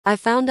I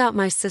found out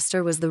my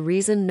sister was the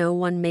reason no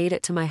one made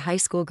it to my high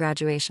school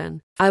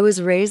graduation. I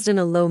was raised in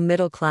a low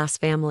middle class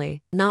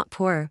family, not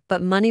poor,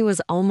 but money was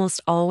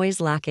almost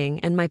always lacking,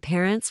 and my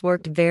parents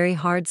worked very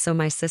hard so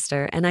my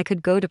sister and I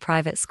could go to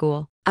private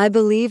school. I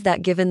believe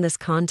that given this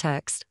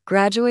context,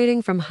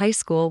 graduating from high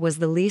school was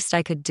the least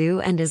I could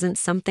do and isn't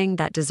something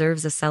that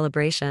deserves a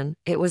celebration.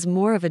 It was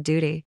more of a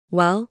duty.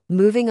 Well,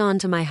 moving on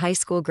to my high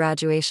school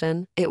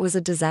graduation, it was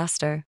a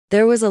disaster.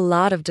 There was a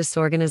lot of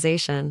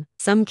disorganization.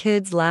 Some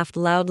kids laughed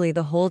loudly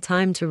the whole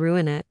time to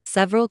ruin it.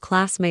 Several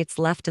classmates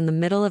left in the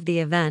middle of the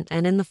event,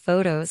 and in the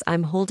photos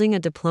I'm holding a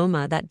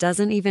diploma that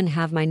doesn't even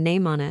have my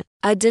name on it.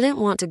 I didn't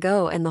want to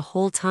go, and the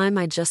whole time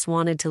I just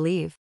wanted to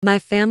leave. My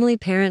family,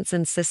 parents,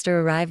 and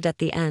sister arrived at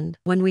the end,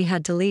 when we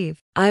had to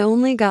leave. I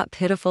only got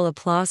pitiful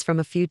applause from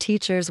a few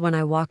teachers when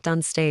I walked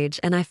on stage,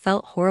 and I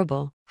felt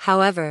horrible.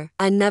 However,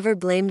 I never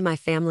blamed my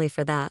family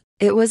for that.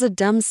 It was a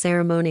dumb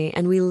ceremony,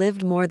 and we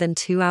lived more than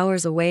 2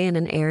 hours away in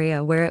an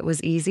area where it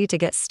was easy to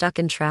get stuck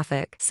in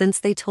traffic, since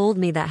they told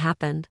me that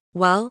happened.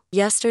 Well,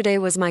 yesterday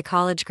was my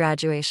college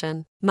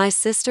graduation. My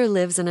sister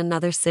lives in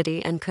another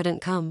city and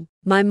couldn't come.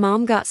 My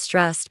mom got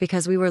stressed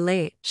because we were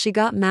late. She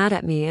got mad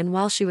at me, and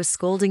while she was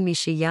scolding me,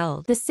 she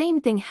yelled. The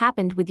same thing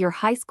happened with your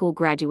high school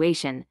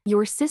graduation.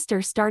 Your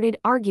sister started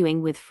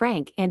arguing with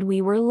Frank and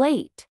we were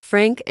late.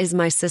 Frank is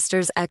my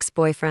sister's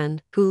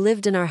ex-boyfriend, who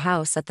lived in our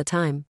house at the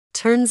time.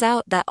 Turns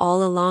out that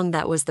all along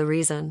that was the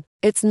reason.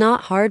 It's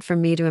not hard for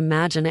me to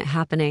imagine it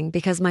happening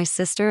because my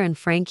sister and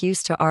Frank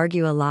used to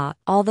argue a lot,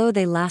 although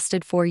they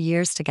lasted 4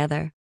 years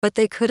together. But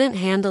they couldn't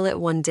handle it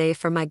one day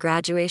for my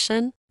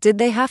graduation. Did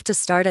they have to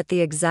start at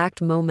the exact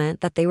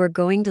moment that they were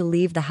going to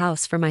leave the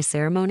house for my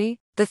ceremony?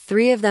 The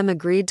three of them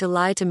agreed to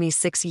lie to me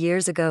 6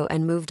 years ago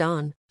and moved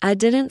on. I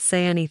didn't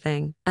say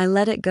anything. I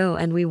let it go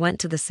and we went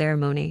to the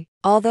ceremony.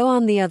 Although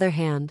on the other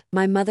hand,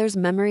 my mother's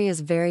memory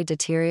is very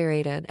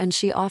deteriorated and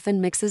she often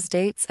mixes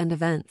dates and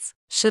events.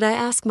 Should I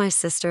ask my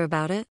sister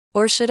about it?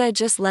 Or should I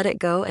just let it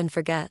go and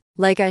forget?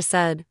 Like I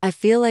said, I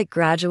feel like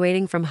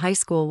graduating from high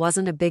school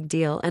wasn't a big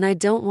deal and I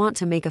don't want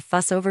to make a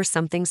fuss over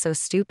something so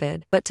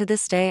stupid, but to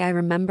this day I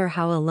remember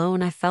how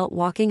alone I felt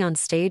walking on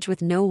stage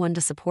with no one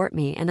to support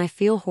me, and I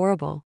feel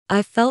horrible.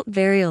 I felt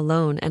very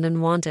alone and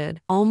unwanted,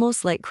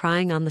 almost like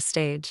crying on the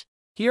stage.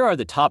 Here are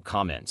the top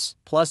comments,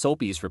 plus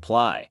Opie's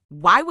reply.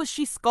 Why was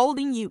she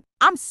scolding you?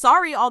 I'm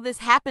sorry all this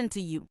happened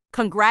to you.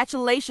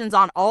 Congratulations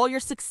on all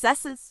your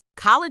successes.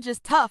 College is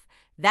tough.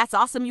 That's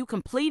awesome you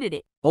completed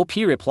it. OP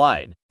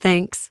replied.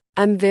 Thanks.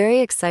 I'm very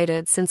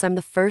excited since I'm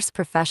the first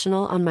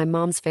professional on my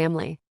mom's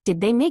family. Did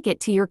they make it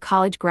to your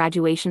college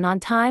graduation on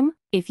time?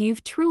 If you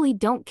truly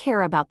don't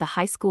care about the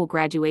high school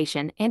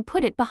graduation and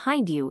put it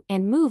behind you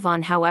and move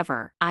on,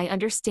 however, I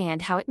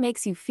understand how it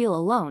makes you feel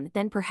alone,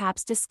 then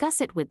perhaps discuss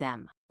it with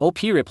them.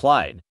 OP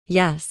replied.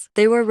 Yes,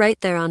 they were right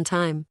there on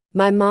time.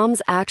 My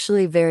mom's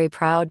actually very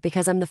proud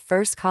because I'm the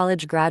first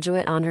college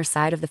graduate on her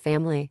side of the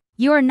family.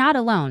 You are not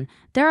alone.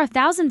 There are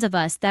thousands of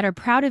us that are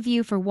proud of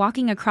you for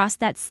walking across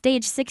that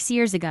stage 6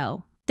 years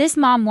ago. This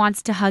mom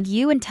wants to hug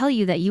you and tell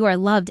you that you are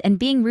loved and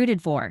being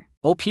rooted for.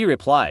 OP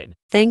replied.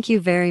 Thank you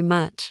very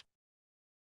much.